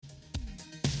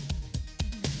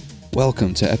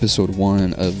Welcome to episode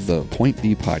 1 of the Point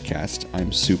B podcast.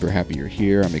 I'm super happy you're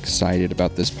here. I'm excited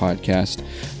about this podcast.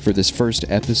 For this first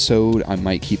episode, I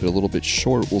might keep it a little bit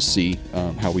short. We'll see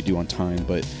how we do on time.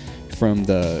 But from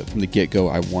the get-go,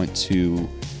 I want to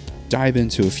dive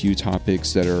into a few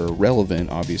topics that are relevant,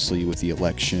 obviously, with the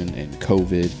election and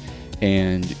COVID,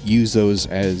 and use those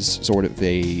as sort of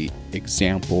a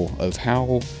example of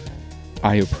how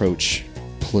I approach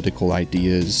political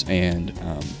ideas and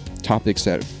topics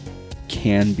that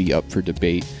can be up for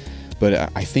debate, but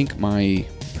I think my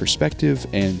perspective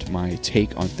and my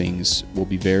take on things will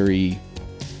be very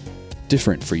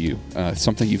different for you,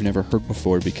 something you've never heard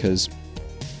before, because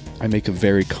I make a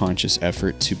very conscious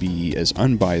effort to be as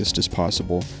unbiased as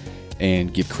possible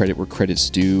and give credit where credit's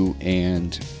due,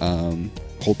 and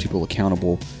hold people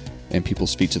accountable and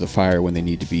people's feet to the fire when they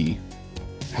need to be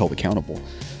held accountable.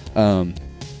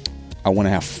 I want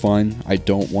to have fun. I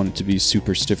don't want it to be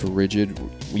super stiff or rigid.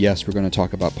 Yes, we're going to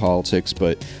talk about politics,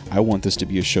 but I want this to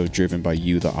be a show driven by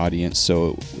you, the audience.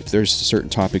 So if there's a certain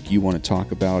topic you want to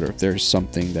talk about, or if there's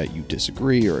something that you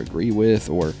disagree or agree with,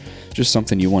 or just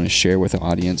something you want to share with the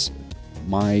audience,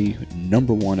 my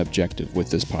number one objective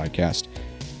with this podcast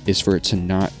is for it to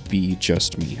not be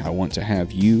just me. I want to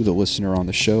have you, the listener, on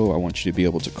the show. I want you to be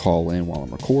able to call in while I'm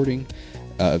recording.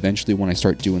 Eventually, when I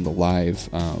start doing the live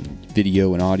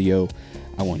video and audio,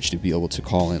 I want you to be able to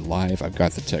call in live. I've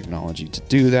got the technology to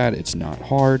do that. It's not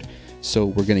hard, so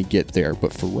we're going to get there.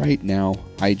 But for right now,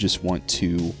 I just want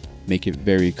to make it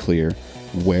very clear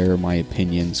where my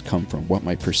opinions come from, what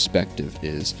my perspective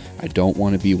is. I don't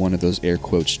want to be one of those air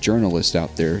quotes journalists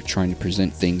out there trying to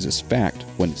present things as fact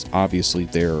when it's obviously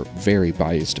their very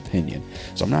biased opinion.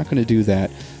 So I'm not going to do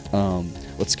that.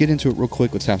 Let's get into it real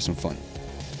quick. Let's have some fun.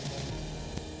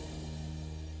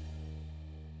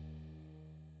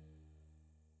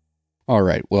 All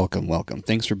right, welcome.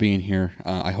 Thanks for being here.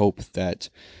 I hope that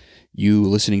you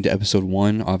listening to episode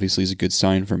 1 obviously is a good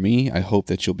sign for me. I hope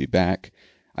that you'll be back.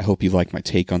 I hope you like my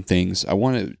take on things. I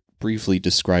want to briefly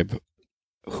describe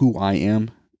who I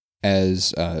am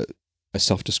as a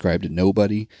self-described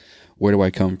nobody. Where do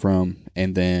I come from?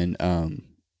 And then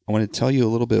I want to tell you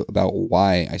a little bit about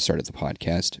why I started the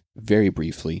podcast, very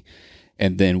briefly,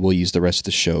 and then we'll use the rest of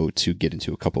the show to get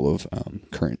into a couple of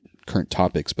current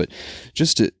topics. But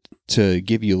just to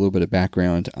give you a little bit of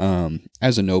background,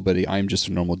 as a nobody, I'm just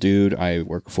a normal dude. I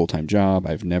work a full-time job.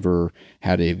 I've never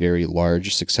had a very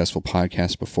large, successful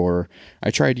podcast before.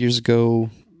 I tried years ago,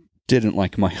 didn't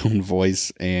like my own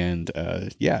voice, and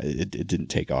it didn't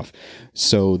take off.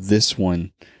 So this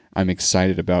one I'm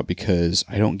excited about because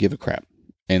I don't give a crap.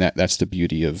 And that's the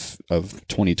beauty of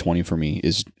 2020 for me,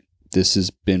 is this has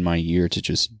been my year to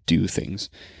just do things.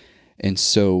 And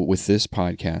so with this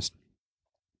podcast,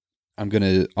 I'm going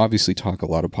to obviously talk a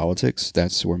lot of politics.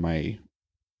 That's where my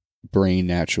brain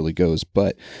naturally goes.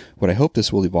 But what I hope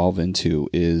this will evolve into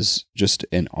is just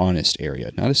an honest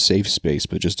area, not a safe space,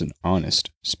 but just an honest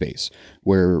space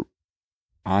where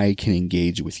I can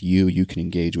engage with you, you can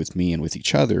engage with me and with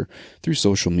each other through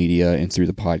social media and through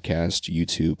the podcast,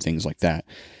 YouTube, things like that.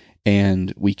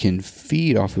 And we can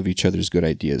feed off of each other's good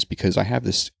ideas, because I have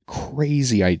this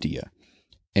crazy idea,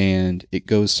 and it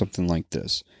goes something like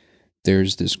this.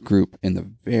 There's this group in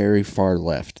the very far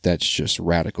left that's just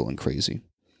radical and crazy.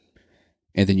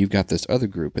 And then you've got this other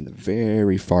group in the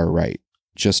very far right,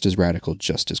 just as radical,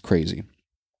 just as crazy.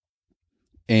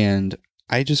 And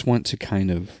I just want to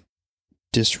kind of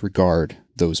disregard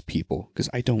those people, because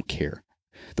I don't care.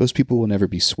 Those people will never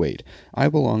be swayed. I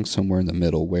belong somewhere in the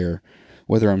middle where,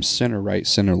 whether I'm center right,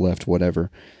 center left, whatever,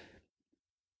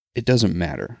 it doesn't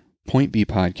matter. Point B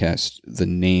podcast, the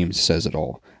name says it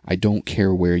all. I don't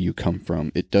care where you come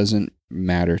from. It doesn't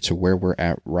matter to where we're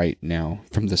at right now.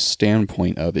 From the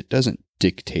standpoint of, it doesn't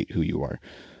dictate who you are,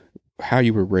 how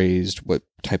you were raised, what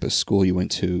type of school you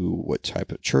went to, what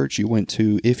type of church you went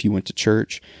to, if you went to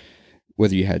church,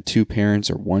 whether you had 2 parents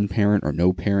or 1 parent or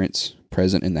no parents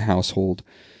present in the household.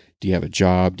 Do you have a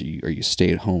job? Are you a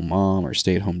stay-at-home mom or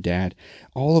stay-at-home dad?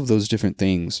 All of those different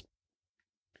things.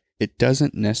 It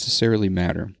doesn't necessarily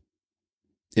matter.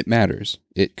 It matters.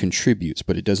 It contributes,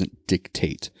 but it doesn't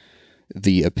dictate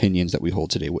the opinions that we hold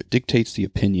today. What dictates the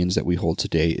opinions that we hold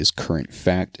today is current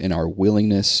fact, and our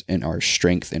willingness and our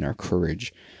strength and our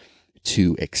courage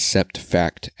to accept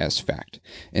fact as fact.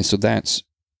 And so that's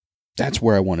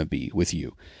where I want to be with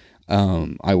you.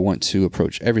 I want to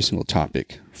approach every single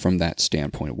topic from that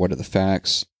standpoint. What are the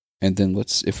facts? And then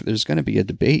if there's going to be a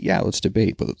debate, let's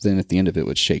debate. But then at the end of it,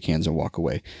 let's shake hands and walk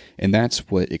away. And that's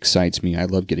what excites me. I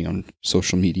love getting on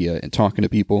social media and talking to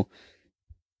people,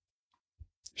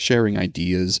 sharing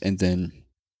ideas, and then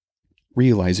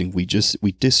realizing we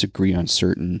disagree on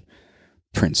certain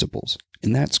principles.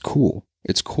 And that's cool.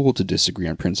 It's cool to disagree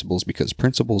on principles because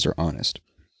principles are honest.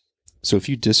 So if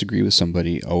you disagree with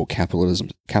somebody, oh,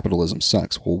 capitalism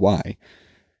sucks. Well, why?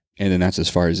 And then that's as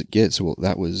far as it gets. Well,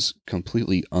 that was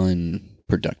completely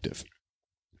unproductive.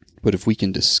 But if we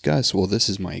can discuss, well, this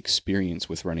is my experience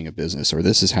with running a business, or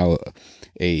this is how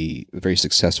a very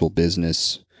successful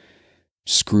business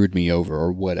screwed me over,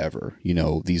 or whatever. You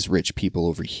know, these rich people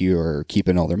over here are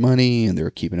keeping all their money and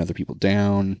they're keeping other people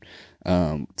down.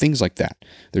 Things like that.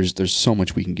 There's so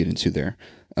much we can get into there.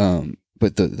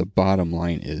 But the bottom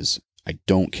line is, I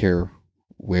don't care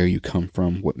where you come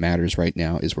from. What matters right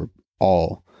now is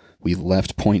we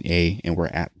left point A and we're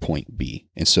at point B.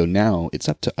 And so now it's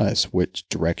up to us which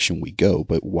direction we go.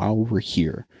 But while we're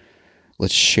here,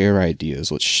 let's share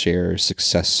ideas. Let's share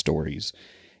success stories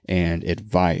and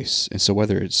advice. And so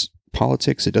whether it's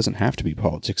politics, it doesn't have to be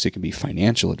politics. It can be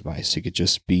financial advice. It could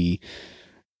just be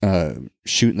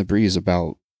shooting the breeze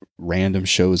about random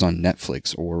shows on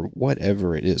Netflix or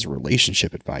whatever it is.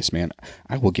 Relationship advice, man.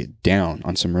 I will get down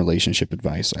on some relationship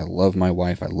advice. I love my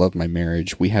wife. I love my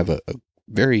marriage. We have a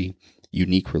very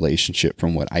unique relationship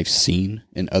from what I've seen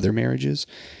in other marriages.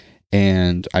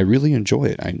 And I really enjoy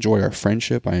it. I enjoy our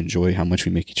friendship. I enjoy how much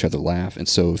we make each other laugh. And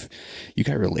so if you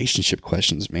got relationship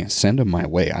questions, man, send them my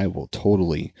way. I will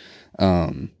totally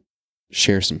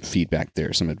share some feedback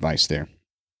there, some advice there.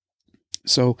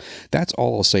 So that's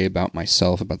all I'll say about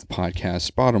myself, about the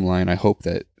podcast. Bottom line, I hope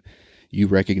that you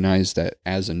recognize that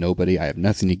as a nobody, I have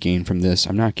nothing to gain from this.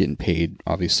 I'm not getting paid.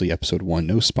 Obviously, episode 1,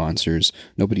 no sponsors.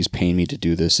 Nobody's paying me to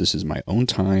do this. This is my own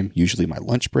time, usually my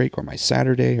lunch break or my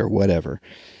Saturday or whatever.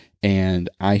 And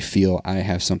I feel I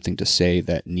have something to say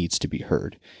that needs to be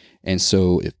heard. And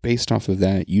so if based off of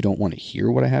that, you don't want to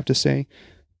hear what I have to say,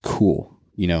 cool.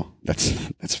 You know,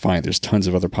 that's fine. There's tons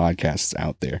of other podcasts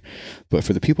out there. But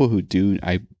for the people who do,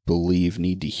 I believe,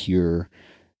 need to hear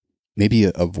maybe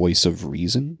a voice of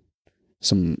reason,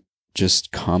 some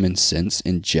just common sense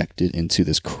injected into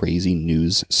this crazy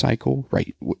news cycle,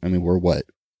 right? I mean, we're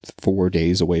 4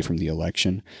 days away from the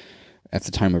election at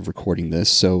the time of recording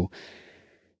this. So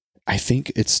I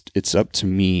think it's up to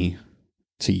me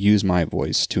to use my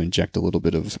voice to inject a little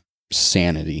bit of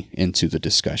sanity into the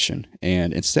discussion.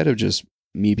 And instead of just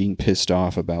me being pissed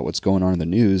off about what's going on in the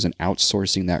news and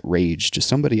outsourcing that rage to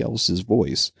somebody else's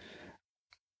voice,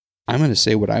 I'm going to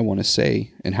say what I want to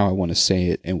say and how I want to say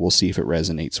it, and we'll see if it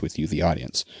resonates with you, the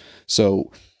audience.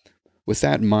 So with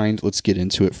that in mind, let's get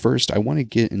into it. First, I want to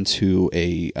get into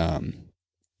an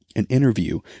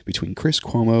interview between Chris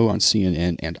Cuomo on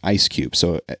CNN and Ice Cube.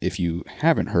 So if you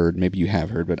haven't heard, maybe you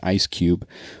have heard, but Ice Cube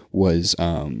was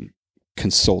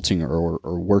consulting or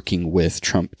working with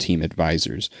Trump team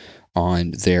advisors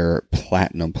on their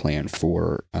platinum plan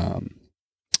for,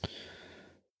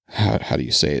 how do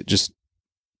you say it? Just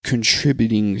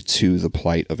contributing to the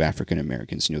plight of African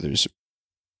Americans. You know, there's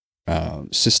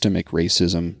systemic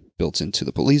racism built into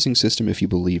the policing system, if you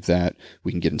believe that.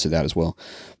 We can get into that as well.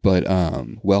 But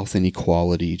wealth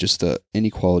inequality, just the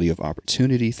inequality of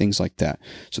opportunity, things like that.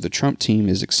 So the Trump team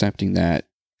is accepting that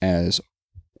as,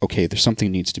 okay, there's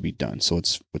something needs to be done, so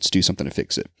let's do something to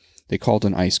fix it. They called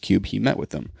on Ice Cube. He met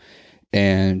with them.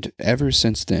 And ever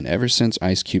since then, ever since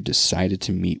Ice Cube decided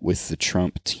to meet with the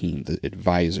Trump team, the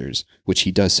advisors, which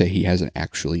he does say he hasn't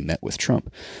actually met with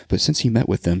Trump, but since he met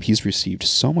with them, he's received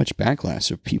so much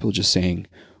backlash of people just saying,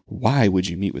 why would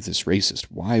you meet with this racist?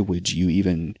 Why would you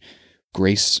even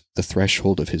grace the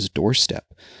threshold of his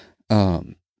doorstep?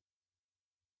 And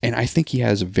I think he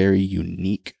has a very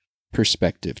unique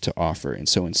perspective to offer. And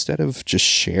so instead of just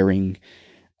sharing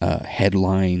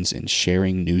headlines and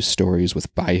sharing news stories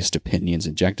with biased opinions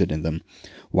injected in them,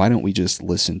 why don't we just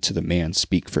listen to the man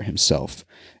speak for himself?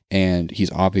 And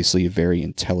he's obviously a very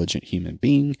intelligent human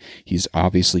being. He's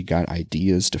obviously got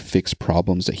ideas to fix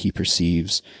problems that he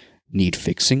perceives need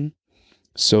fixing.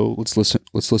 So let's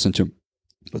listen to him.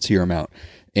 Let's hear him out.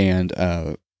 And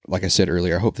like I said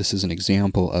earlier, I hope this is an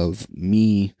example of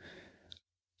me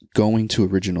going to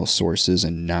original sources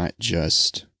and not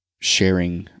just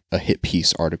sharing a hit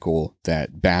piece article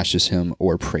that bashes him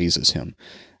or praises him.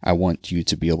 I want you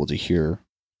to be able to hear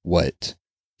what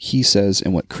he says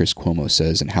and what Chris Cuomo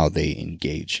says and how they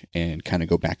engage and kind of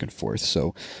go back and forth.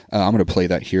 So I'm going to play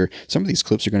that here. Some of these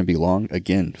clips are going to be long.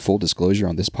 Again, full disclosure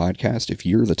on this podcast, if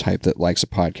you're the type that likes a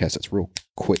podcast that's real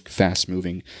quick, fast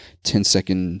moving,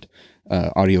 10-second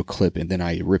audio clip, and then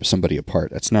I rip somebody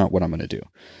apart, that's not what I'm going to do.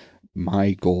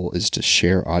 My goal is to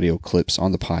share audio clips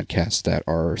on the podcast that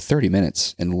are 30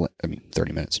 minutes in,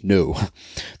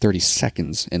 30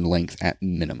 seconds in length at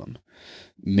minimum.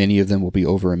 Many of them will be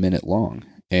over a minute long.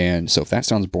 And so if that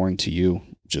sounds boring to you,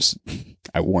 just,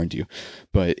 I warned you.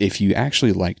 But if you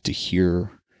actually like to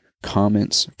hear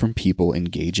comments from people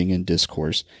engaging in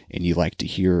discourse, and you like to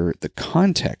hear the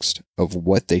context of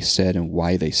what they said and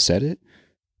why they said it,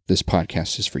 this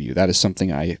podcast is for you. That is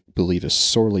something I believe is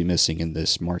sorely missing in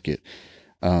this market.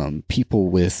 People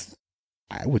with,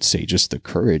 I would say, just the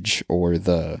courage or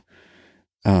the,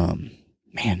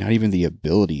 not even the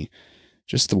ability,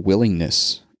 just the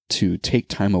willingness to take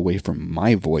time away from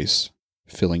my voice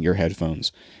filling your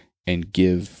headphones and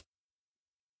give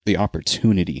the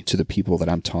opportunity to the people that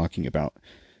I'm talking about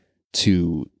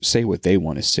to say what they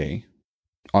want to say.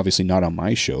 Obviously not on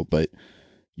my show, but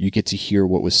you get to hear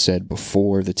what was said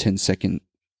before the 10-second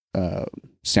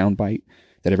soundbite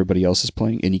that everybody else is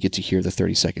playing, and you get to hear the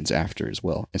 30 seconds after as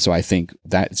well. And so I think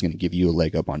that is going to give you a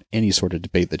leg up on any sort of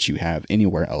debate that you have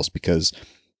anywhere else, because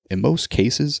in most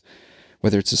cases,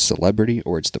 whether it's a celebrity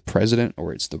or it's the president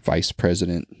or it's the vice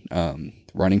president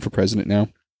running for president now,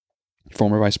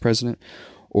 former vice president,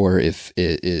 or if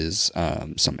it is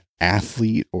some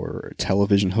athlete or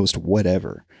television host,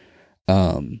 whatever,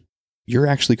 you're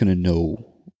actually going to know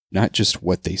not just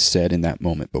what they said in that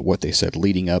moment, but what they said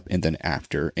leading up and then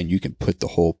after, and you can put the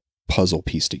whole puzzle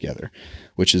piece together,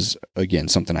 which is, again,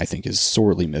 something I think is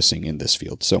sorely missing in this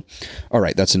field. So, all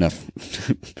right, that's enough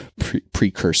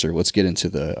precursor. Let's get into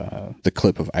the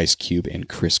clip of Ice Cube and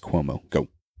Chris Cuomo. Go.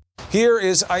 Here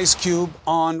is Ice Cube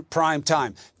on Prime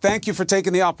Time. Thank you for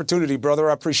taking the opportunity, brother.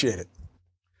 I appreciate it.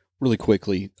 Really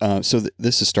quickly,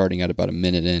 this is starting at about a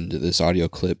minute into this audio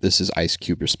clip. This is Ice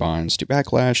Cube responds to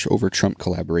backlash over Trump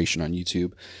collaboration on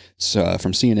YouTube. It's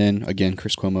from CNN, again,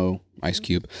 Chris Cuomo, Ice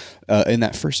Cube. In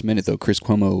that first minute, though, Chris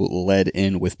Cuomo led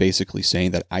in with basically saying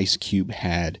that Ice Cube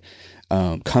had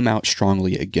come out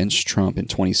strongly against Trump in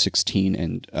 2016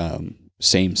 and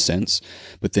same sense,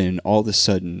 but then all of a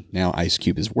sudden now Ice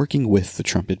Cube is working with the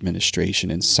Trump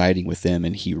administration and siding with them,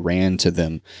 and he ran to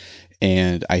them,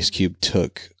 and Ice Cube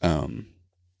took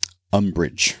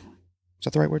umbrage. Is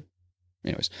that the right word?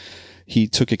 Anyways, he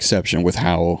took exception with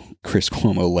how Chris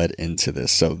Cuomo led into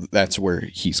this, so that's where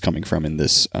he's coming from in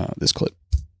this this clip.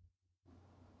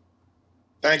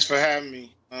 Thanks for having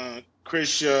me,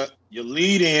 Chris. Your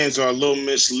lead-ins are a little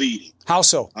misleading. How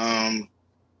so?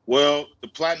 Well, the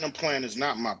Platinum Plan is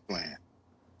not my plan.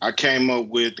 I came up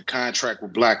with the Contract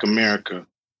with Black America,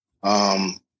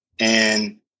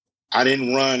 and I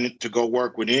didn't run to go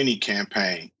work with any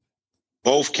campaign.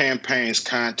 Both campaigns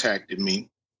contacted me.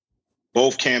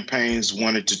 Both campaigns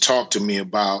wanted to talk to me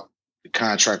about the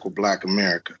Contract with Black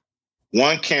America.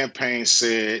 One campaign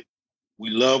said, "We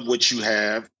love what you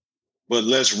have, but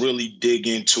let's really dig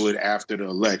into it after the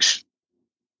election."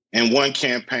 And one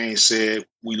campaign said,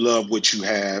 "We love what you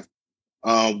have.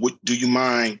 Do you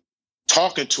mind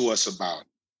talking to us about it?"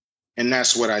 And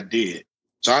that's what I did.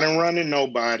 So I didn't run to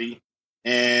nobody.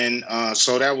 And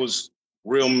so that was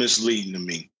real misleading to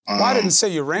me. Well, I didn't say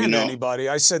you ran to anybody.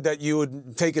 I said that you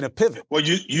had taken a pivot. Well,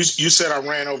 you said I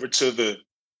ran over to the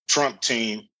Trump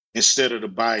team instead of the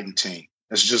Biden team.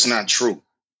 That's just not true.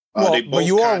 Well, but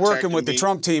you are working with the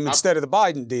Trump team instead of the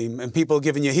Biden team, and people are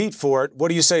giving you heat for it. What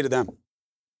do you say to them?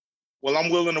 Well,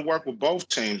 I'm willing to work with both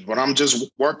teams, but I'm just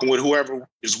working with whoever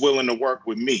is willing to work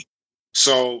with me.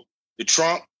 So the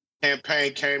Trump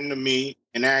campaign came to me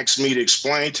and asked me to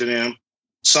explain to them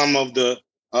some of the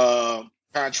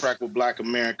Contract with Black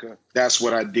America. That's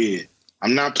what I did.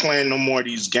 I'm not playing no more of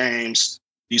these games,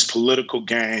 these political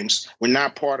games. We're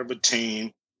not part of a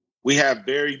team. We have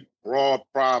very broad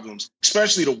problems,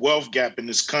 especially the wealth gap in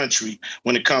this country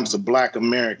when it comes to Black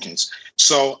Americans.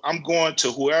 So I'm going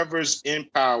to whoever's in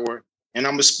power, and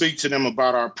I'm going to speak to them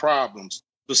about our problems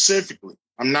specifically.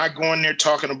 I'm not going there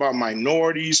talking about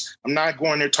minorities. I'm not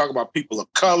going there talking about people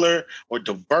of color or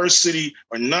diversity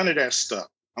or none of that stuff.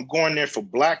 I'm going there for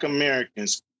Black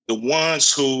Americans, the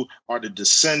ones who are the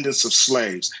descendants of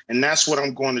slaves. And that's what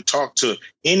I'm going to talk to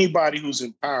anybody who's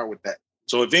in power with that.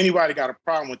 So if anybody got a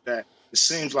problem with that, it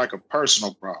seems like a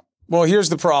personal problem. Well, here's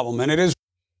the problem, and it is.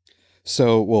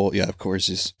 So, well, yeah, of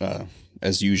course,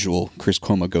 as usual, Chris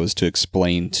Cuomo goes to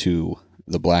explain to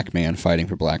the black man fighting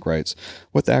for black rights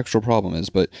what the actual problem is,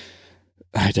 but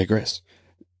I digress.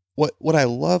 What I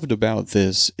loved about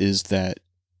this is that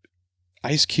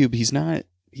Ice Cube, he's not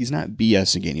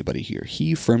BSing anybody here.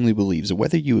 He firmly believes that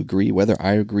whether you agree, whether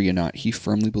I agree or not, he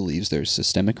firmly believes there's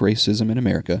systemic racism in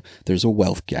America, there's a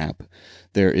wealth gap,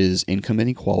 there is income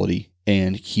inequality,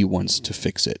 and he wants to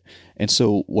fix it. And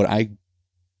so what I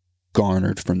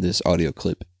garnered from this audio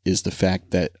clip is the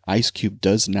fact that Ice Cube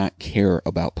does not care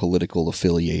about political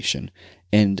affiliation.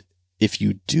 And if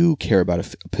you do care about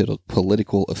a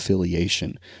political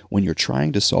affiliation, when you're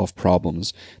trying to solve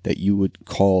problems that you would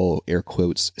call, air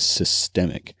quotes,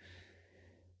 systemic,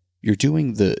 you're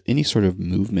doing any sort of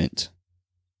movement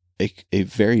a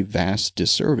very vast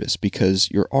disservice, because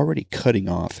you're already cutting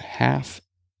off half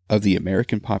of the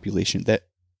American population that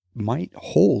might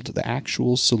hold the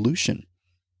actual solution.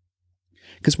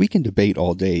 Because we can debate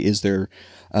all day, is there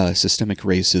systemic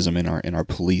racism in our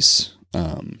police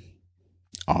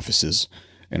offices,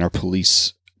 in our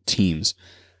police teams?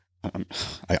 I'm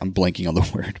blanking on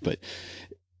the word, but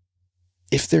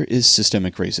if there is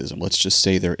systemic racism, let's just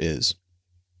say there is,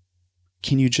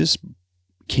 can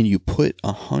you put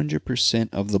 100%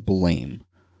 of the blame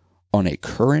on a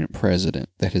current president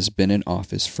that has been in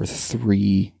office for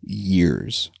 3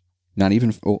 years? Not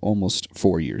even almost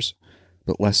 4 years,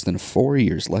 but less than 4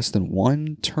 years, less than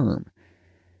one term.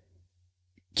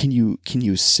 Can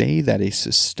you say that a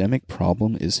systemic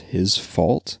problem is his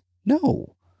fault?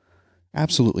 No,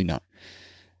 absolutely not.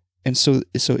 And so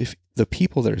if the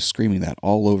people that are screaming that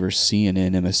all over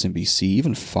CNN, MSNBC,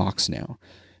 even Fox now,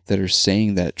 that are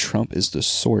saying that Trump is the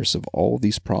source of all of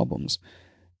these problems,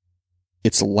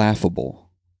 it's laughable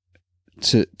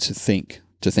to think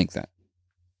that.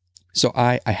 So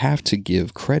I have to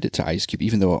give credit to Ice Cube,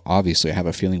 even though obviously I have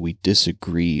a feeling we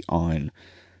disagree on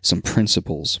some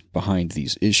principles behind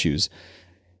these issues.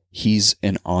 He's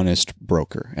an honest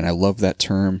broker, and I love that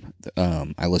term.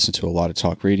 I listen to a lot of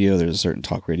talk radio. There's a certain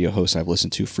talk radio host I've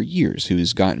listened to for years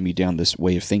who's gotten me down this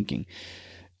way of thinking.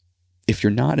 If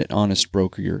you're not an honest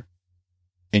broker,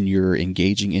 and you're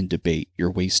engaging in debate,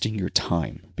 you're wasting your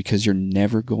time, because you're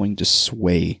never going to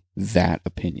sway that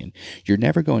opinion. You're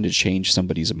never going to change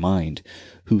somebody's mind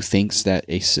who thinks that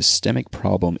a systemic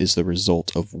problem is the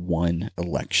result of one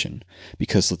election.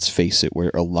 Because let's face it,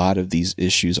 where a lot of these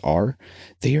issues are,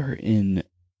 they are in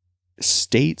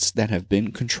states that have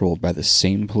been controlled by the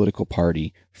same political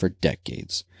party for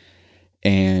decades.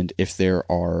 And if there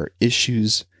are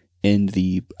issues in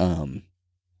the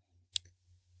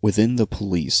within the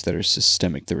police that are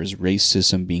systemic, there is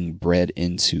racism being bred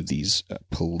into these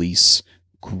police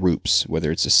groups,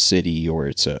 whether it's a city or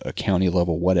it's a county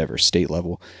level, whatever, state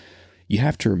level. You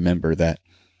have to remember that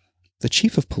the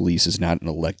chief of police is not an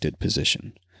elected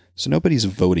position, so nobody's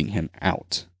voting him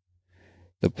out.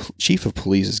 The chief of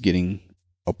police is getting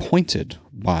appointed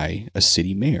by a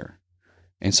city mayor.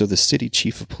 And so the city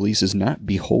chief of police is not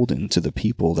beholden to the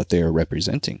people that they are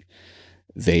representing.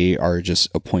 They are just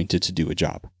appointed to do a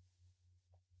job.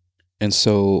 And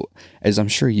so, as I'm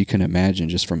sure you can imagine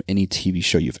just from any TV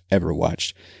show you've ever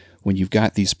watched, when you've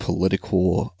got these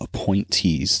political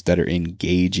appointees that are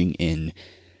engaging in,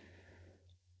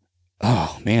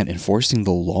 enforcing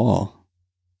the law,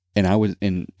 and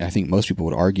I think most people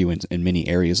would argue in many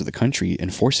areas of the country,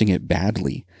 enforcing it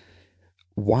badly,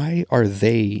 why are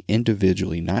they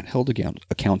individually not held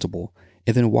accountable?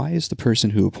 And then why is the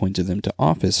person who appointed them to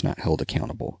office not held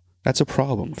accountable? That's a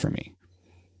problem for me.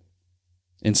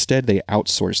 Instead, they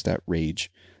outsource that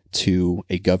rage to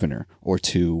a governor or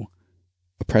to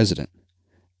a president.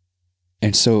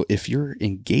 And so if you're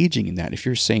engaging in that, if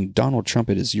you're saying, Donald Trump,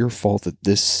 it is your fault that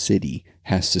this city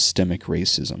has systemic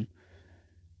racism,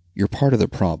 you're part of the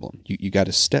problem. You got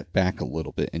to step back a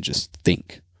little bit and just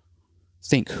think.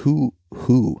 Think who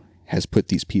has put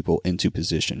these people into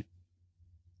position.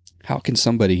 How can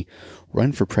somebody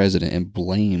run for president and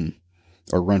blame,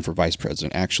 or run for vice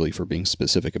president, actually, for being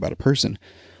specific about a person,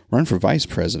 run for vice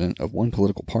president of one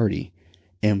political party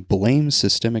and blame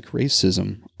systemic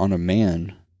racism on a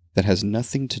man that has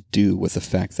nothing to do with the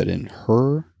fact that in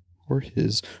her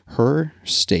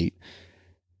state,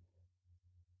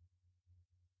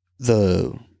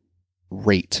 the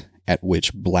rate at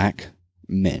which black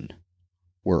men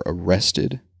were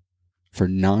arrested for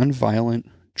nonviolent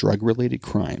drug-related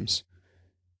crimes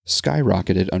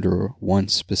skyrocketed under one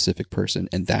specific person,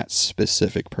 and that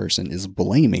specific person is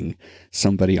blaming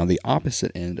somebody on the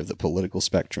opposite end of the political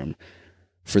spectrum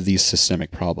for these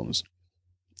systemic problems.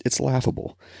 It's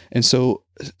laughable. And so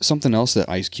something else that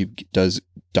Ice Cube does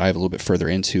dive a little bit further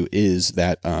into is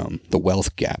that the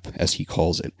wealth gap, as he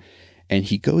calls it. And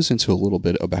he goes into a little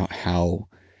bit about how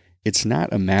it's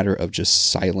not a matter of just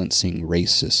silencing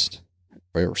racist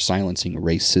or silencing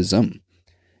racism.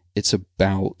 It's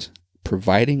about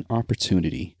providing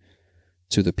opportunity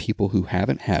to the people who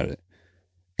haven't had it.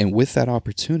 And with that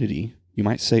opportunity, you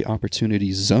might say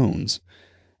opportunity zones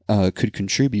could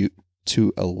contribute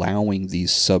to allowing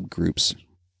these subgroups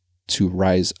to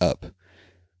rise up,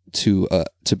 to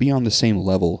be on the same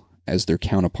level as their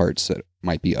counterparts that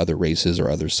might be other races or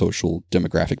other social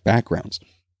demographic backgrounds.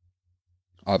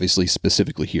 Obviously,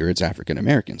 specifically here, it's African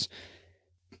Americans.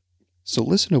 So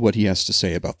listen to what he has to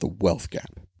say about the wealth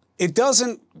gap. It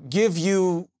doesn't give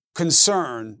you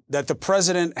concern that the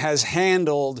president has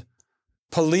handled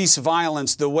police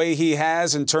violence the way he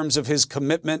has in terms of his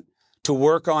commitment to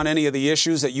work on any of the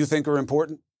issues that you think are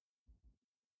important?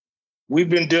 We've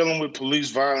been dealing with police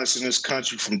violence in this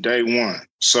country from day one.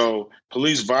 So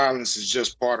police violence is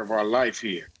just part of our life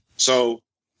here. So,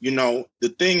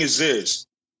 the thing is this,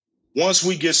 once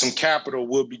we get some capital,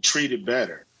 we'll be treated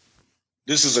better.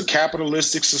 This is a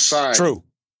capitalistic society. True.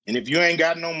 And if you ain't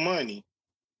got no money,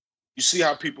 you see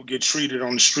how people get treated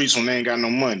on the streets when they ain't got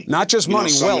no money. Not just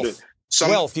money, wealth.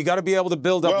 Wealth. You got to be able to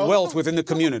build up wealth within the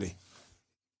community.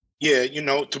 Yeah,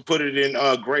 to put it in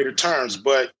greater terms.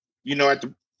 But, at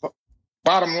the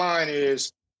bottom line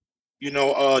is,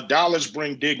 dollars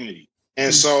bring dignity.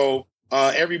 And so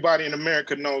everybody in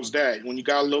America knows that. When you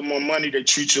got a little more money, they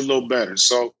treat you a little better.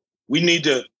 So we need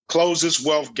to close this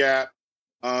wealth gap.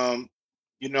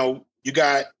 You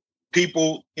got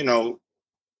people,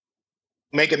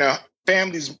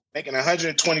 families making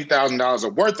 $120,000 or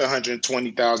worth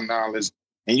 $120,000,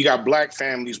 and you got black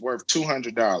families worth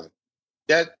 $200.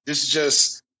 It's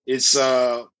just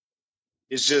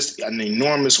an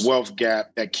enormous wealth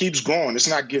gap that keeps growing. It's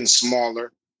not getting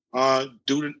smaller.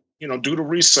 Do the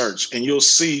research, and you'll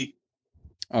see.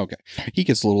 Okay, he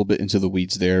gets a little bit into the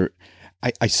weeds there.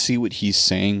 I see what he's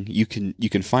saying. You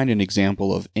can find an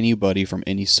example of anybody from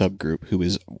any subgroup who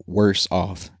is worse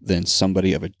off than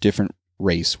somebody of a different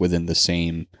race within the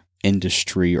same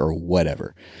industry or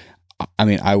whatever. I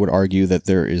mean, I would argue that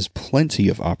there is plenty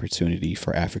of opportunity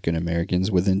for African Americans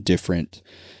within different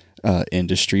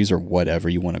industries or whatever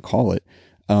you want to call it.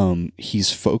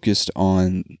 He's focused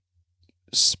on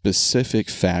specific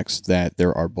facts that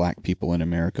there are black people in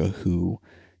America who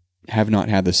have not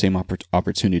had the same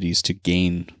opportunities to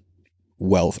gain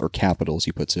wealth or capital, as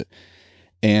he puts it.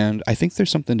 And I think there's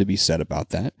something to be said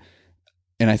about that.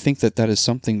 And I think that is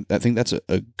something, I think that's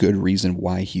a good reason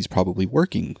why he's probably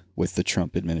working with the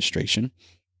Trump administration,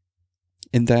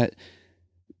 in that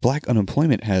black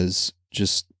unemployment has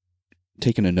just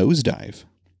taken a nosedive.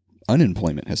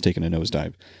 Unemployment has taken a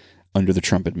nosedive under the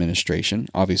Trump administration,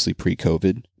 obviously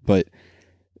pre-COVID, but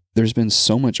there's been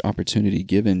so much opportunity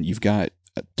given. You've got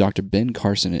Dr. Ben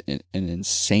Carson, an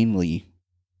insanely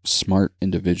smart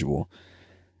individual,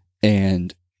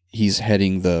 and he's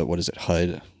heading the,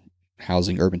 HUD,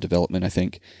 Housing Urban Development, I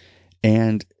think,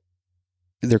 and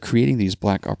they're creating these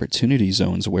black opportunity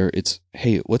zones where it's,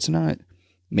 hey, let's not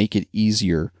make it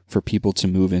easier for people to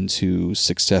move into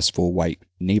successful white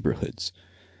neighborhoods,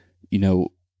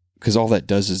 because all that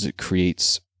does is it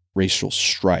creates racial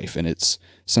strife, and it's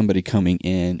somebody coming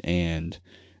in and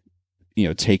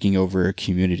taking over a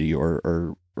community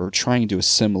or trying to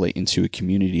assimilate into a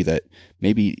community that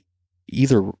maybe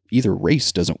either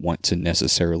race doesn't want to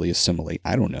necessarily assimilate.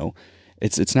 I don't know.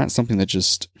 It's not something that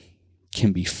just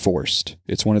can be forced.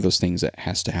 It's one of those things that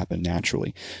has to happen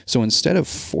naturally. So instead of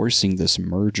forcing this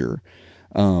merger,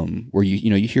 where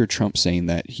you hear Trump saying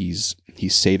that he's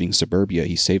saving suburbia,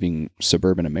 he's saving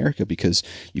suburban America, because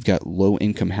you've got low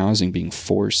income housing being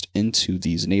forced into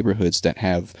these neighborhoods that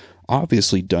have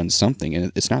obviously done something.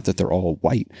 And it's not that they're all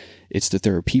white, it's that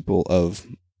there are people of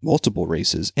multiple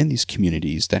races in these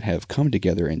communities that have come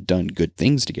together and done good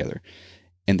things together,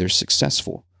 and they're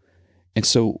successful. And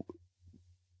so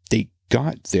they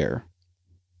got there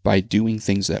by doing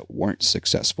things that weren't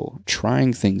successful,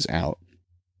 trying things out,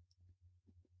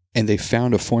 and they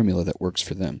found a formula that works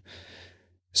for them.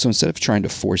 So instead of trying to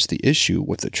force the issue,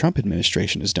 what the Trump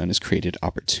administration has done is created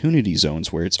opportunity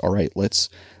zones where it's, all right, let's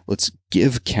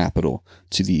give capital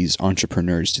to these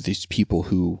entrepreneurs, to these people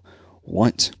who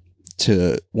want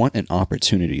an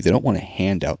opportunity. They don't want a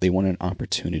handout. They want an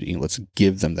opportunity. Let's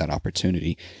give them that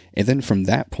opportunity. And then from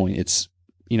that point, it's,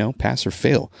 pass or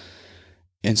fail.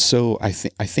 And so I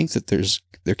think that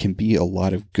there can be a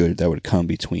lot of good that would come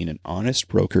between an honest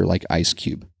broker like Ice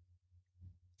Cube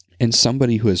and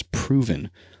somebody who has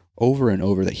proven over and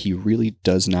over that he really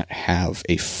does not have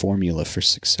a formula for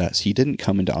success. He didn't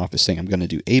come into office saying, I'm going to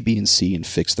do A, B, and C and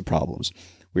fix the problems.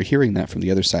 We're hearing that from the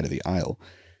other side of the aisle.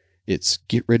 It's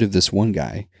get rid of this one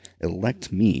guy,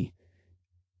 elect me,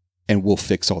 and we'll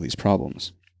fix all these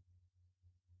problems.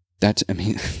 There's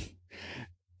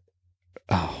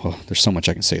so much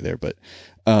I can say there, but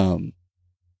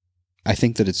I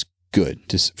think that it's good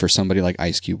for somebody like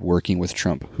Ice Cube working with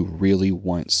Trump, who really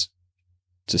wants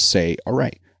to say, all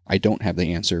right, I don't have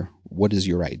the answer. What is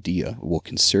your idea? We'll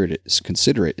consider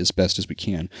it as best as we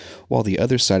can. While the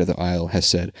other side of the aisle has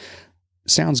said,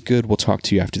 sounds good, we'll talk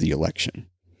to you after the election.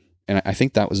 And I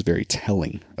think that was very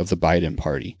telling of the Biden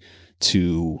party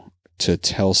to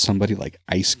tell somebody like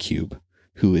Ice Cube,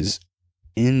 who is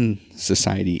in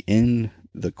society, in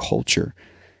the culture,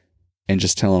 and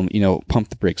just tell them, pump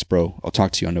the brakes, bro. I'll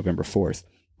talk to you on November 4th,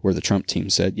 where the Trump team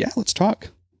said, yeah, let's talk.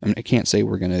 I mean, I can't say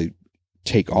we're going to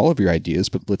take all of your ideas,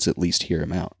 but let's at least hear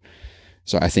them out.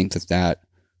 So I think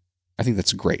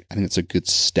that's great. I think it's a good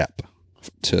step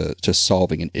to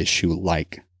solving an issue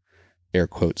like, air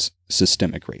quotes,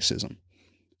 systemic racism.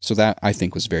 So that, I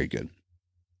think, was very good.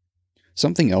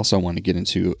 Something else I want to get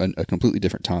into, a completely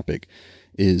different topic,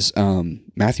 is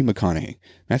Matthew McConaughey.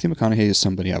 Matthew McConaughey is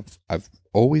somebody I've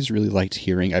always really liked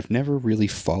hearing. I've never really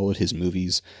followed his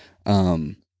movies.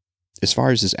 As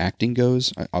far as his acting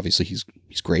goes, obviously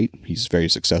he's great. He's very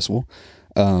successful.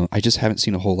 I just haven't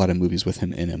seen a whole lot of movies with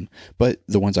him in him. But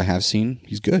the ones I have seen,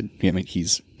 he's good. I mean,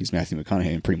 he's Matthew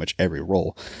McConaughey in pretty much every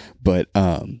role. But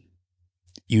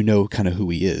kind of who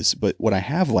he is. But what I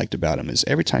have liked about him is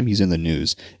every time he's in the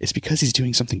news, it's because he's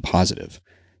doing something positive.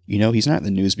 He's not in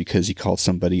the news because he called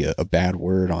somebody a bad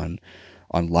word on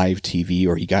live TV,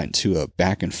 or he got into a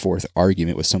back and forth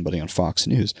argument with somebody on Fox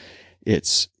News.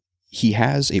 He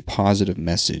has a positive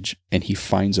message, and he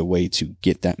finds a way to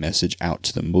get that message out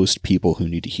to the most people who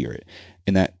need to hear it.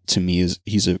 And that, to me, is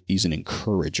he's an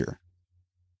encourager.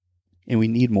 And we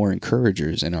need more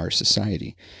encouragers in our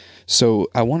society. So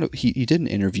he did an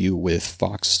interview with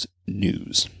Fox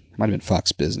News. It might have been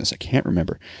Fox Business. I can't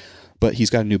remember. But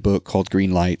he's got a new book called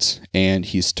Green Lights, and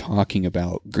he's talking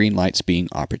about green lights being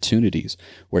opportunities,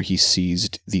 where he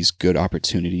seized these good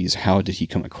opportunities. How did he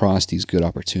come across these good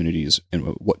opportunities,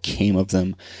 and what came of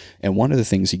them? And one of the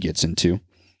things he gets into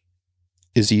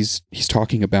is he's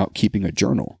talking about keeping a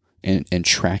journal and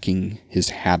tracking his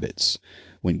habits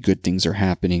when good things are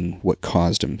happening, what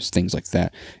caused them, things like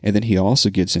that. And then he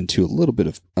also gets into a little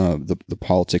bit of the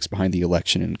politics behind the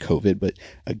election and COVID. But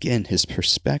again, his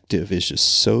perspective is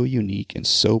just so unique and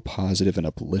so positive and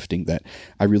uplifting that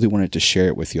I really wanted to share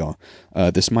it with y'all.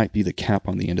 This might be the cap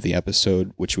on the end of the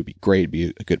episode, which would be great. It'd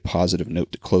be a good positive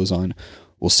note to close on.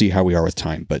 We'll see how we are with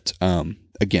time. But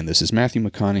again, this is Matthew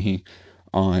McConaughey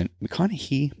on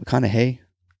McConaughey.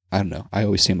 I don't know. I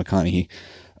always say McConaughey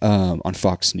on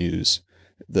Fox News.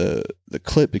 The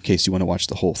clip, in case you want to watch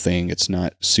the whole thing, it's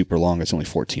not super long. It's only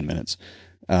 14 minutes.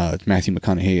 Matthew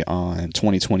McConaughey on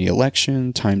 2020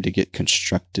 election, time to get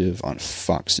constructive on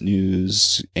Fox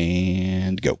News,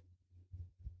 and go. I've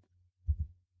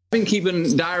been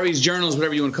keeping diaries, journals,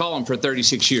 whatever you want to call them, for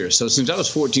 36 years. So since I was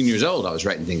 14 years old, I was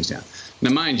writing things down.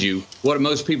 Now, mind you, what do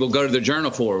most people go to their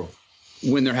journal for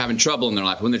when they're having trouble in their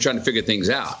life, when they're trying to figure things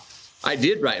out? I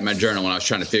did write in my journal when I was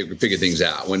trying to figure things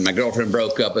out. When my girlfriend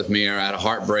broke up with me, or I had a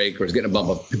heartbreak, or was getting a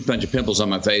bunch of pimples on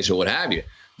my face, or what have you.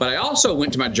 But I also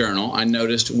went to my journal. I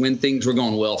noticed when things were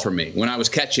going well for me, when I was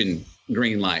catching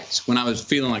green lights, when I was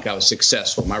feeling like I was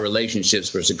successful, my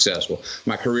relationships were successful,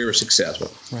 my career was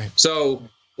successful. Right. So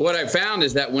what I found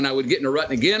is that when I would get in a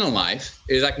rut again in life,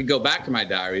 is I could go back to my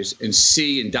diaries and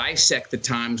see and dissect the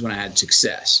times when I had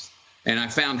success. And I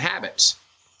found habits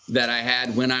that I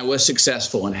had when I was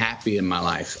successful and happy in my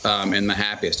life, and the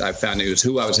happiest. I found it was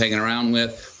who I was hanging around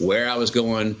with, where I was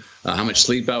going, how much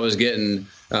sleep I was getting,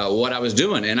 what I was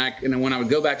doing. And when I would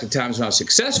go back to times when I was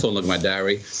successful and look at my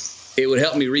diary, it would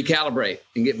help me recalibrate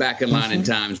and get back in line in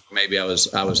times where maybe I was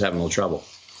having a little trouble.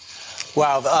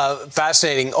 Wow,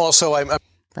 fascinating. Also, I'm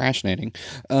fascinating.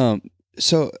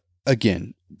 So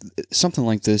again, something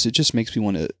like this, it just makes me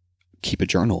want to keep a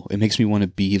journal. It makes me want to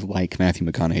be like Matthew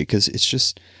McConaughey, because it's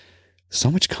just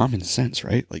so much common sense,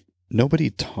 right? Like,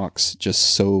 nobody talks just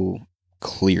so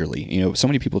clearly. So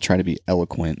many people try to be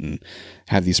eloquent and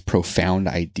have these profound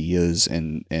ideas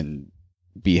and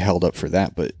be held up for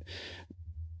that. But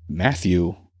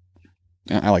Matthew,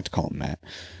 I like to call him Matt.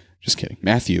 Just kidding.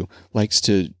 Matthew likes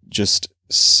to just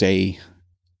say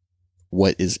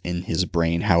what is in his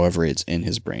brain, however it's in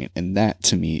his brain. And that,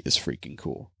 to me, is freaking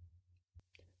cool.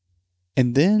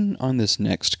 And then on this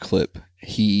next clip,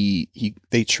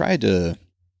 they tried to,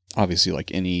 obviously,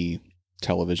 like any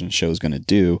television show is going to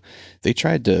do, they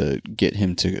tried to get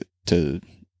him to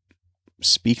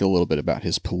speak a little bit about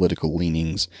his political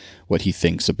leanings, what he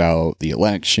thinks about the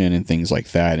election and things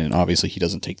like that. And obviously he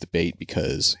doesn't take the bait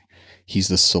because he's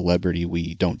the celebrity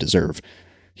we don't deserve.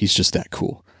 He's just that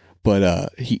cool.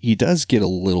 But he does get a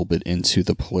little bit into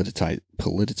the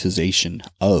politicization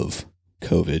of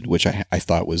COVID, which I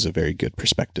thought was a very good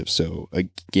perspective. So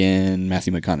again,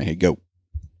 Matthew McConaughey, go.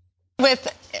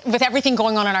 With everything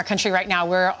going on in our country right now,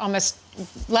 we're almost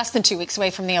less than 2 weeks away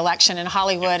from the election in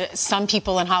Hollywood. Some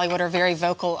people in Hollywood are very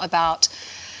vocal about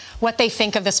what they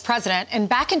think of this president. And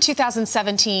back in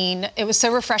 2017, it was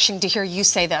so refreshing to hear you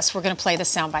say this. We're going to play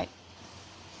this soundbite.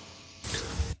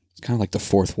 It's kind of like the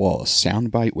fourth wall, a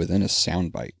soundbite within a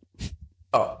soundbite.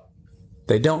 Oh,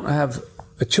 They don't have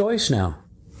a choice now.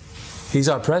 He's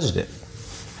our president.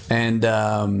 And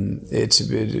it's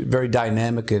very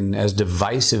dynamic and as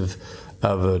divisive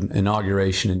of an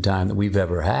inauguration in time that we've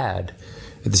ever had.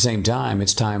 At the same time,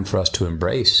 it's time for us to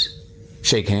embrace,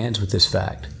 shake hands with this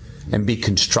fact, and be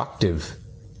constructive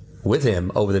with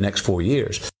him over the next 4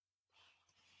 years.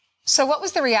 So what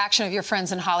was the reaction of your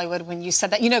friends in Hollywood when you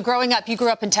said that? You know, growing up, you grew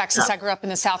up in Texas, I grew up in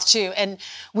the South too, and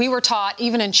we were taught,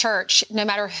 even in church, no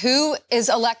matter who is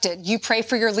elected, you pray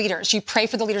for your leaders, you pray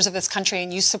for the leaders of this country,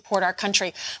 and you support our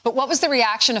country. But what was the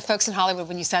reaction of folks in Hollywood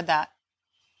when you said that?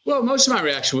 Well, most of my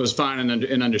reaction was fine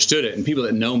and understood it, and people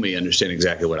that know me understand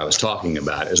exactly what I was talking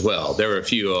about as well. There were a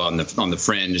few on the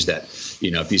fringe that,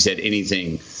 you know, if you said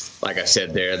anything like I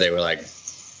said there, they were like,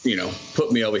 you know,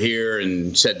 put me over here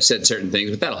and said certain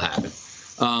things, but that'll happen.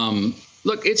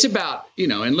 Look, it's about, you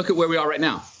know, and look at where we are right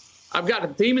now. I've got a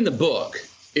theme in the book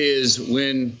is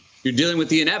when you're dealing with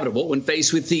the inevitable, when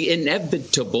faced with the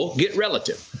inevitable, get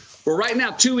relative. Well, right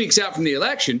now, 2 weeks out from the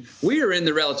election, we're in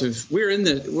the relative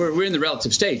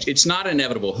stage. It's not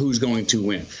inevitable who's going to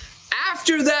win.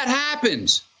 After that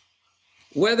happens,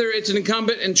 whether it's an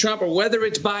incumbent in Trump or whether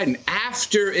it's Biden,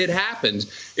 after it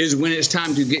happens is when it's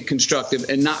time to get constructive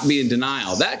and not be in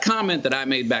denial. That comment that I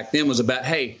made back then was about,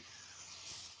 hey,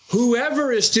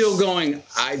 whoever is still going,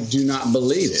 I do not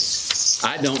believe it.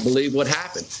 I don't believe what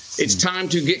happened. It's time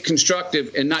to get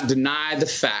constructive and not deny the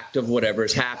fact of whatever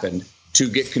has happened, to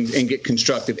get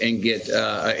constructive and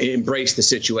embrace the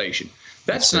situation.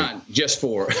 That's not just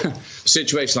for a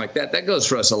situation like that. That goes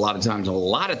for us a lot of times, a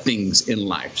lot of things in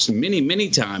life. So many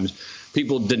times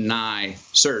people deny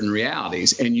certain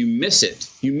realities and you miss it.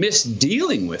 You miss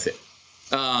dealing with it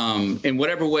in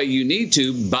whatever way you need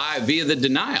to via the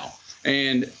denial.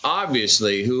 And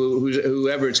obviously,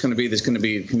 whoever it's going to be that's going to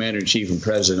be commander-in-chief and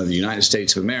president of the United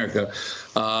States of America,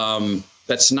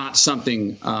 that's not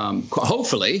something,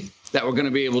 hopefully, that we're going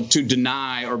to be able to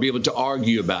deny or be able to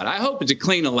argue about. I hope it's a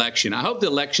clean election. I hope the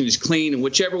election is clean, and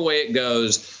whichever way it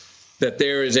goes, that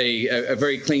there is a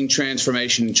very clean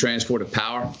transformation and transport of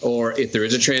power, or if there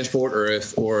is a transport,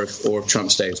 or if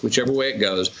Trump stays, whichever way it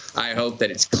goes, I hope that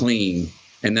it's clean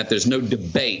and that there's no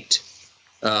debate,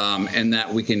 and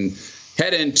that we can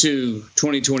head into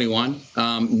 2021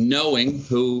 knowing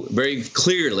very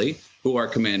clearly who our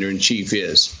commander-in-chief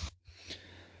is.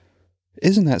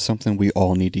 Isn't that something we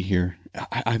all need to hear?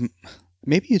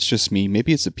 Maybe it's just me.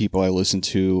 Maybe it's the people I listen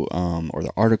to, or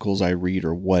the articles I read,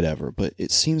 or whatever. But it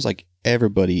seems like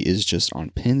everybody is just on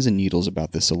pins and needles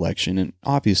about this election, and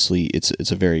obviously,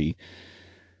 it's a very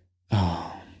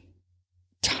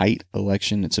tight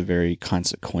election. It's a very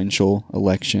consequential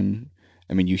election.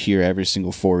 I mean, you hear every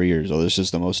single 4 years, oh, this is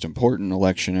the most important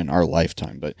election in our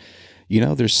lifetime. But you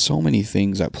know, there's so many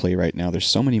things at play right now. There's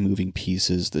so many moving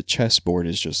pieces. The chessboard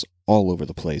is just all over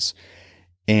the place.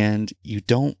 And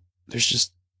there's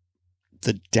just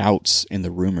the doubts and the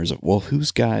rumors of, well,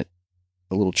 who's got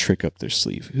a little trick up their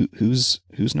sleeve? Who's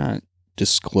not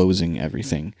disclosing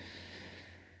everything?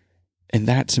 And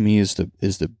that to me is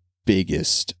the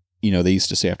biggest, you know, they used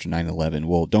to say after 9/11,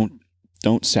 well,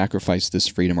 don't sacrifice this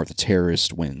freedom or the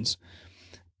terrorist wins.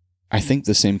 I think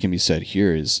the same can be said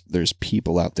here is there's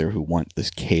people out there who want this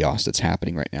chaos that's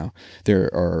happening right now. There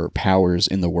are powers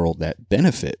in the world that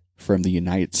benefit from the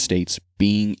United States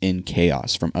being in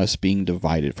chaos, from us being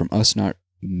divided, from us not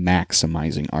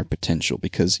maximizing our potential.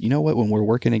 Because you know what? When we're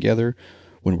working together,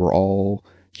 when we're all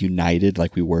united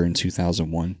like we were in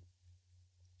 2001,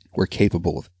 we're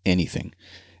capable of anything.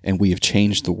 And we have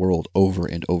changed the world over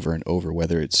and over and over,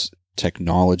 whether it's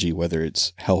technology, whether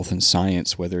it's health and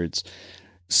science, whether it's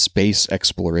space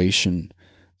exploration,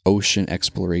 ocean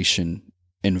exploration,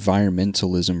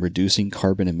 environmentalism, reducing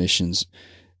carbon emissions,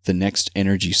 the next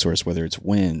energy source, whether it's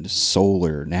wind,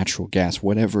 solar, natural gas,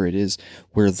 whatever it is,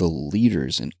 we're the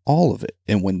leaders in all of it.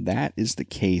 And when that is the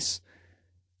case,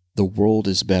 the world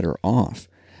is better off.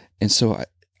 And so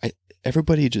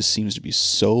everybody just seems to be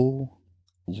so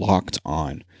locked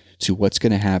on to what's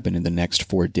going to happen in the next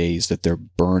 4 days that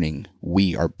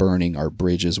we are burning our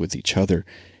bridges with each other.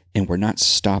 And we're not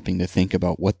stopping to think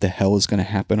about what the hell is going to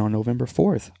happen on November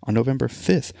 4th, on November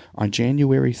 5th, on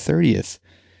January 30th.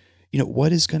 You know,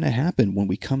 what is going to happen when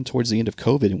we come towards the end of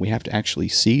COVID and we have to actually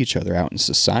see each other out in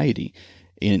society,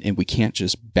 and we can't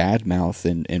just badmouth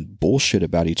and bullshit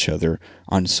about each other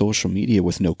on social media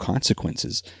with no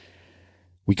consequences.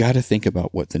 We got to think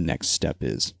about what the next step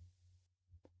is.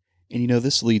 And, you know,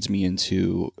 this leads me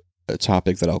into a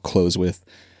topic that I'll close with.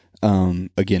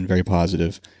 Again, very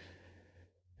positive.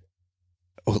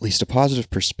 Or at least a positive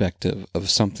perspective of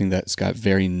something that's got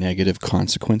very negative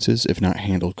consequences if not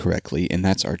handled correctly, and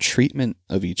that's our treatment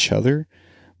of each other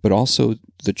but also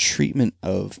the treatment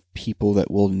of people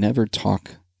that we'll never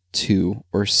talk to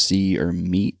or see or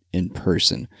meet in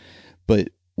person. But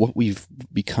what we've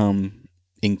become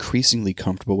increasingly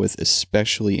comfortable with,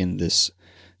 especially in this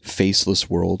faceless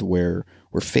world where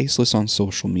we're faceless on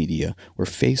social media, we're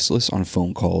faceless on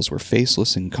phone calls, we're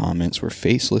faceless in comments, we're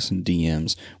faceless in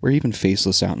DMs, we're even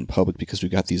faceless out in public because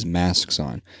we've got these masks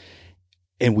on.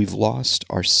 And we've lost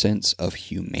our sense of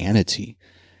humanity.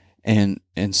 And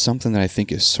something that I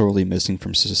think is sorely missing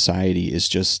from society is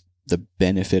just the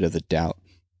benefit of the doubt.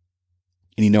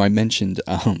 And I mentioned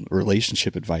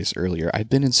relationship advice earlier. I've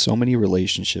been in so many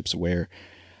relationships where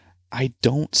I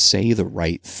don't say the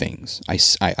right things. I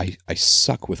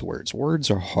suck with words.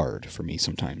 Words are hard for me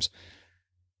sometimes.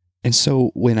 And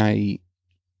so when I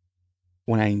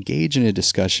engage in a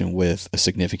discussion with a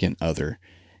significant other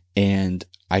and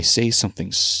I say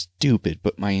something stupid,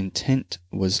 but my intent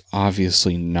was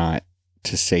obviously not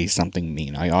to say something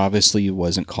mean. I obviously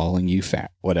wasn't calling you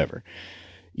fat, whatever.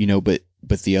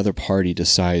 But the other party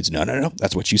decides, no,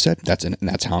 that's what you said. And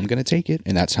that's how I'm going to take it.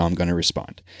 And that's how I'm going to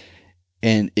respond.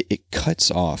 And it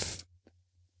cuts off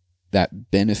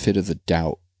that benefit of the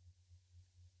doubt.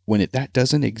 When that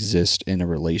doesn't exist in a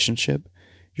relationship,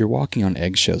 you're walking on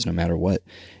eggshells no matter what.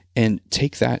 And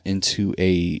take that into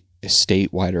a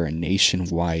statewide or a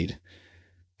nationwide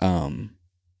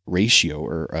ratio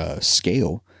or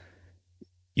scale.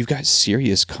 You've got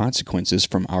serious consequences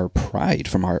from our pride,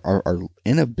 from our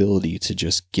inability to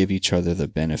just give each other the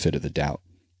benefit of the doubt.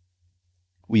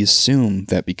 We assume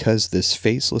that because this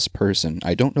faceless person,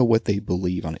 I don't know what they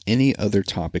believe on any other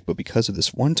topic, but because of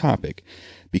this one topic,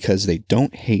 because they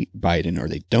don't hate Biden or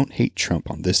they don't hate Trump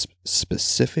on this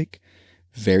specific,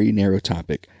 very narrow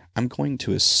topic, I'm going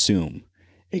to assume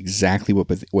exactly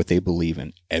what they believe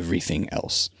in everything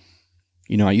else.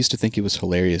 I used to think it was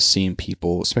hilarious seeing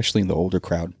people, especially in the older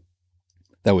crowd,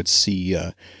 that would see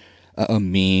a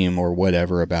meme or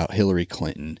whatever about Hillary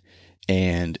Clinton,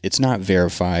 and it's not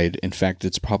verified. In fact,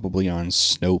 it's probably on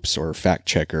Snopes or Fact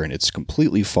Checker, and it's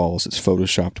completely false. It's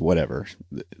photoshopped, whatever.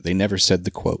 They never said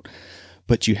the quote.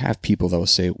 But you have people that will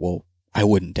say, well, I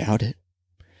wouldn't doubt it.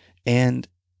 And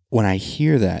when I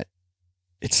hear that,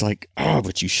 it's like, oh,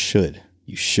 but you should.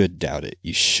 You should doubt it.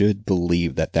 You should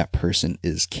believe that that person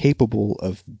is capable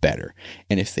of better.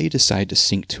 And if they decide to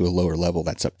sink to a lower level,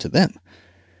 that's up to them.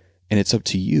 And it's up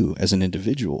to you as an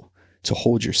individual to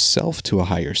hold yourself to a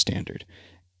higher standard.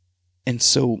 And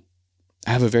so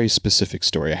I have a very specific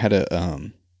story. I had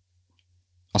a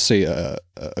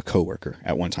coworker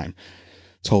at one time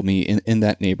told me in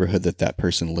that neighborhood that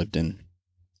person lived in,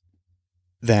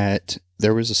 that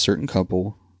there was a certain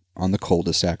couple on the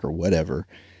cul-de-sac or whatever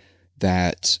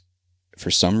that for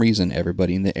some reason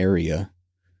everybody in the area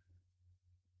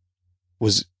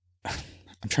was,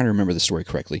 I'm trying to remember the story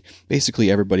correctly.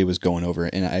 Basically, everybody was going over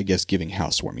and I guess giving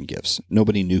housewarming gifts.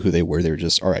 Nobody knew who they were. They were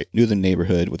just, all right, knew the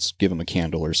neighborhood, let's give them a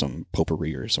candle or some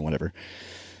potpourri or some whatever.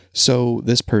 So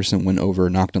this person went over,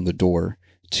 knocked on the door.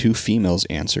 2 females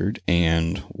answered,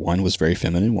 and one was very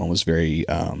feminine, one was very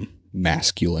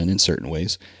masculine in certain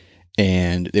ways.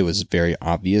 And it was very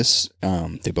obvious,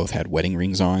 they both had wedding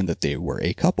rings on, that they were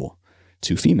a couple,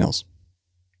 2 females.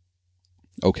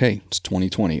 Okay, it's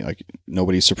 2020. Like,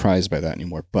 nobody's surprised by that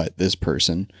anymore. But this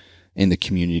person in the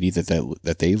community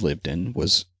that they lived in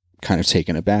was kind of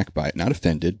taken aback by it. Not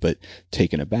offended, but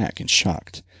taken aback and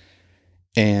shocked.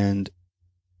 And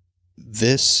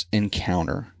this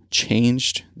encounter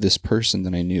changed this person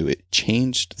that I knew. It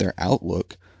changed their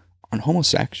outlook on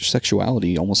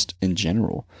homosexuality almost in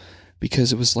general.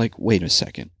 Because it was like, wait a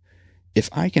second. If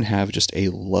I can have just a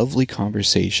lovely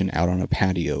conversation out on a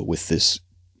patio with this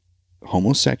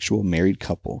homosexual married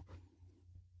couple,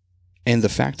 and the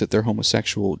fact that they're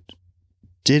homosexual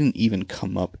didn't even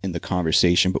come up in the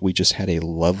conversation, but we just had a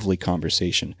lovely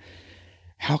conversation,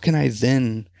 how can I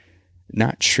then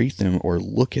not treat them or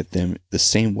look at them the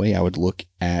same way I would look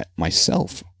at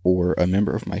myself or a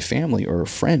member of my family or a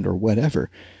friend or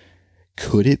whatever?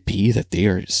 Could it be that they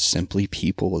are simply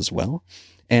people as well?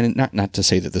 And not to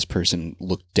say that this person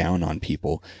looked down on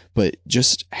people, but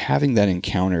just having that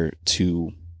encounter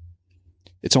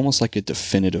it's almost like a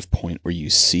definitive point where you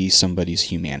see somebody's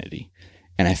humanity.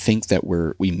 And I think that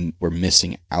we're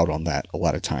missing out on that a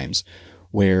lot of times,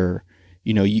 where,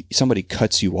 somebody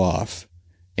cuts you off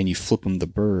and you flip them the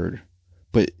bird,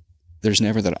 but there's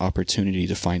never that opportunity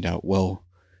to find out, well,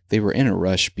 they were in a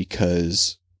rush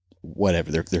because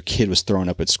whatever, their kid was thrown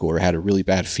up at school or had a really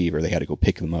bad fever, they had to go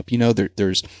pick them up.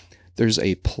 There's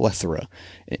a plethora,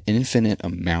 an infinite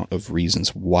amount of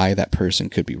reasons why that person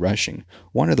could be rushing.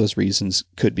 One of those reasons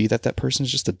could be that person's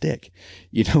just a dick,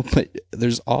 but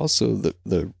there's also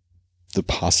the the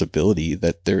possibility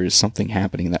that there is something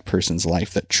happening in that person's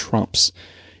life that trumps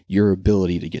your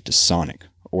ability to get to Sonic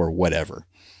or whatever.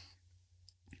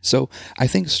 So I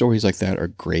think stories like that are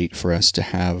great for us to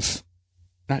have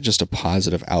not just a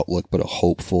positive outlook, but a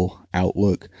hopeful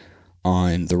outlook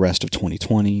on the rest of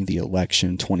 2020, the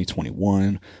election,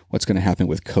 2021, what's going to happen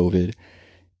with COVID.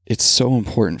 It's so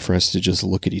important for us to just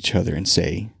look at each other and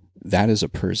say, that is a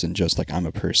person just like I'm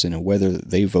a person, and whether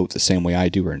they vote the same way I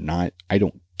do or not, I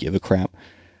don't give a crap.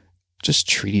 Just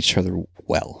treat each other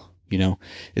well, you know?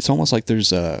 It's almost like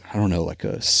there's like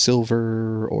a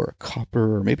silver or a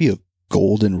copper or maybe a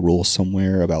golden rule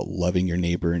somewhere about loving your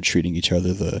neighbor and treating each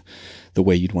other the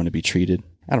way you'd want to be treated.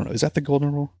 I don't know. Is that the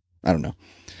golden rule? I don't know.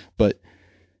 But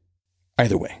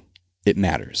either way, it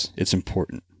matters. It's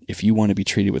important. If you want to be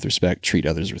treated with respect, treat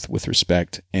others with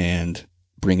respect. And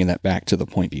bringing that back to the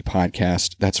Point B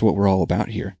podcast, that's what we're all about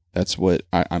here. That's what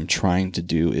I'm trying to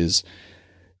do, is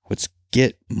let's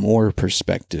get more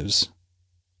perspectives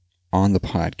on the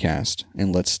podcast,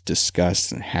 and let's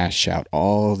discuss and hash out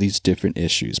all these different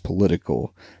issues: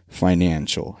 political,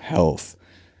 financial, health,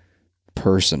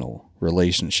 personal,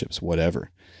 relationships,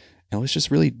 whatever. And let's just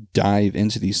really dive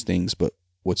into these things, but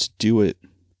let's do it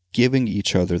giving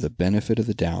each other the benefit of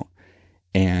the doubt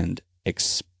and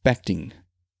expecting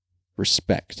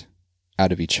respect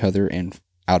out of each other and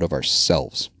out of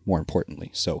ourselves, more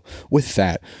importantly. So with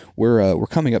that, we're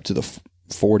coming up to the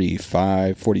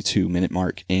 42 minute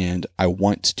mark, and I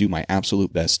want to do my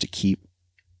absolute best to keep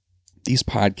these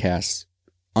podcasts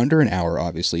under an hour.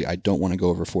 Obviously, I don't want to go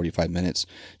over 45 minutes.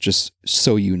 Just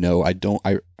so you know,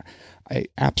 I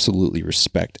absolutely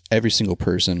respect every single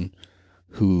person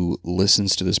who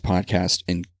listens to this podcast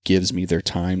and gives me their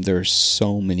time. There are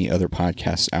so many other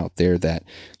podcasts out there that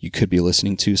you could be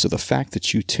listening to. So the fact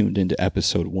that you tuned into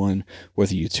episode 1,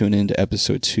 whether you tune into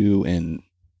episode 2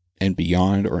 and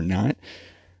beyond or not,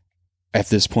 at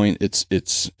this point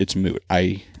it's moot.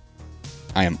 I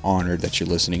am honored that you're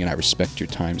listening, and I respect your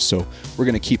time. So we're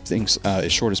going to keep things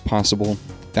as short as possible.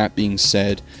 That being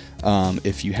said,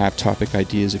 if you have topic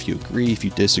ideas, if you agree, if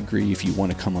you disagree, if you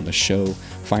want to come on the show,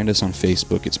 find us on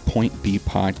Facebook. It's Point B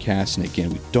Podcast. And again,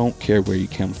 we don't care where you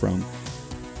come from.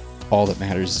 All that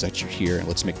matters is that you're here, and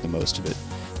let's make the most of it.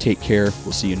 Take care.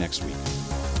 We'll see you next week.